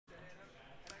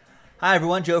Hi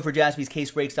everyone, Joe for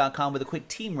JaspysCaseBreaks.com with a quick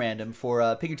team random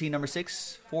for Pick Your Team number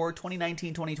 6 for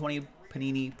 2019-2020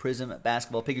 Panini PRIZM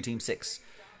Basketball Pick Your Team 6.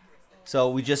 So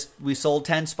we sold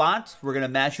 10 spots. We're going to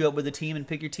match you up with a team and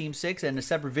Pick Your Team 6, and in a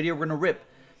separate video we're going to rip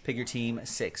Pick Your Team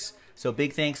 6. So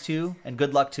big thanks to and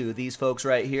good luck to these folks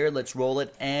right here. Let's roll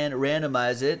it and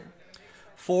randomize it.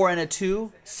 4 and a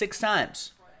 2, 6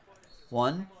 times.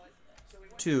 1,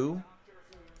 2,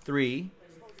 3,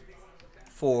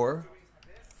 4,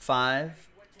 5,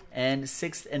 and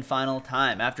 6th and final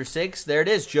time. After 6, there it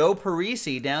is. Joe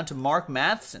Parisi down to Mark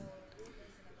Matheson.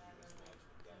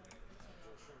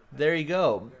 There you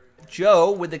go.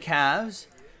 Joe with the Cavs,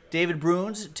 David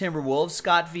Bruins, Timberwolves,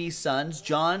 Scott V. Suns,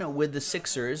 John with the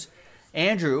Sixers,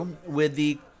 Andrew with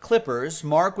the Clippers,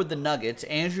 Mark with the Nuggets,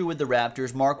 Andrew with the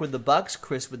Raptors, Mark with the Bucks,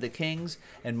 Chris with the Kings,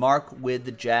 and Mark with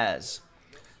the Jazz.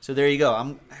 So there you go.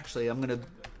 I'm going to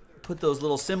put those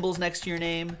little symbols next to your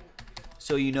name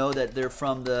so you know that they're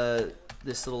from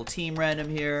this little team random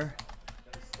here.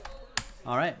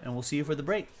 All right, and we'll see you for the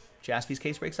break.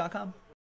 JaspysCaseBreaks.com.